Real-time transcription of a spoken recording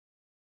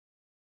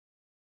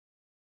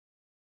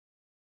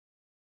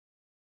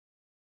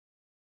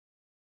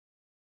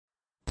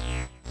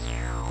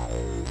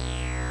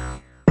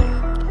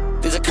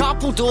There's a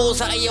couple doors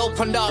that I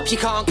opened up, you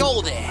can't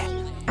go there.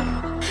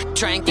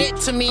 Try and get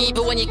to me,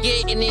 but when you're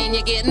getting in,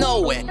 you get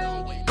nowhere.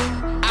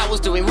 I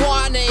was doing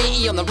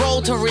 180 on the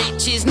road to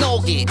riches,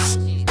 no gigs.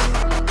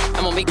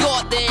 And when we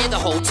got there, the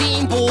whole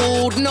team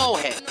booed, no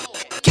head.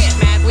 Get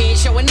mad, we ain't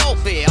showing no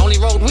fear. Only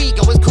road we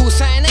go is cool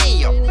saying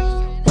ayo.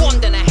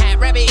 Wand in a hat,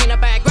 rabbit in a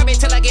bag, rabbit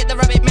till I get the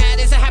rabbit mad.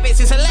 It's a habit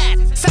since a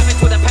lad. Savage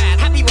with a pad,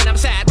 happy when I'm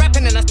sad.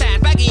 Rapping in a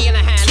stand, baggy in a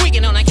hand,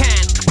 swigging on a can.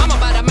 I'm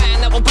about a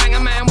man that will bang a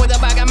man with a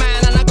bag of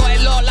man. And I got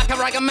it locked like a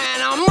ragga man,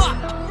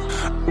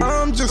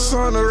 I'm just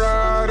on a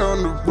ride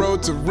on the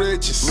road to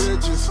riches.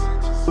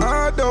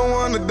 I don't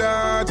wanna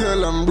die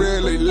till I'm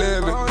really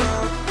living.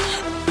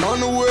 On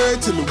the way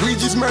to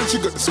Luigi's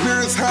mansion, got the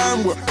spirits high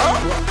and we're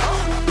up.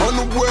 On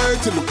the way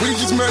to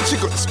Luigi's mansion,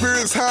 got the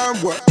spirits high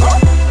and we're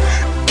up.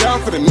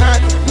 Down for the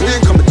night, we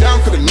ain't coming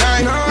down for the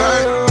night.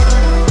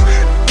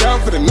 Down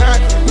for the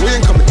night, we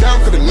ain't coming down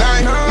for the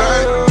night.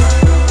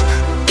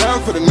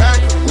 Down for the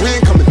night, we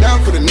ain't coming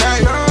down for the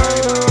night.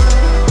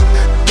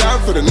 Down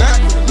for the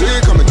night, we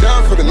ain't coming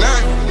down for the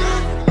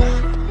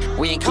night.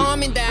 we ain't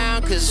coming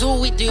down, cause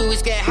all we do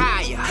is get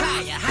higher.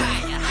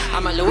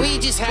 I'm at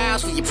Luigi's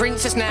house with your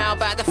princess now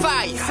by the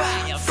fire.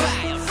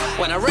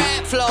 When a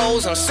rap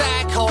flows, I'm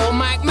psycho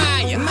Mike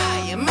Meyer.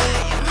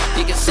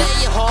 You can say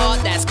you're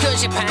hot, that's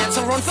cause your pants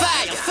are on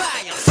fire.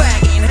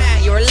 Fucking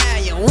high, you're a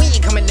liar. We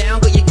ain't coming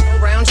down, but you go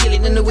around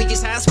chilling in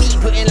Luigi's house. Me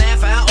putting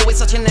laugh out, always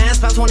such an ass.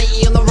 About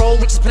 20 on the road,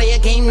 we just play a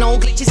game, no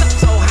glitches. Up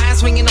so high,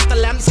 swinging off the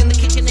lamps in the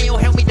kitchen. They all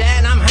help me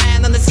down, I'm higher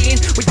than the ceiling.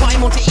 We party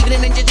more to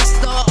evening and just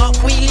start up.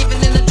 We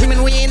living in a dream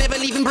and we ain't ever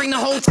leaving, bring the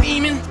whole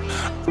team in.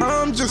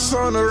 I'm just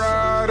on a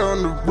ride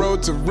on the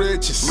road to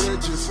riches.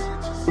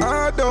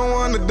 I don't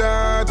wanna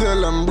die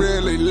till I'm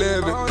really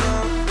living.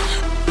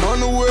 On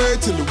the way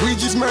to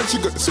Luigi's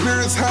mansion, got the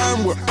spirits high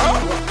and we're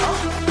up.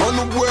 On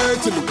the way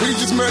to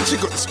Luigi's mansion,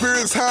 got the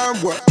spirits high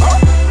and we're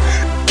up.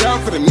 Down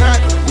for the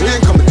night, we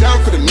ain't coming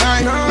down for the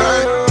night.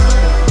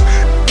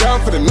 Down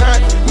for the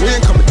night, we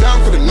ain't coming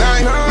down for the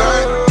night.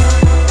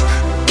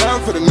 Down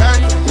for the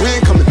night, we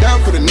ain't coming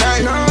down for the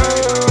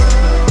night.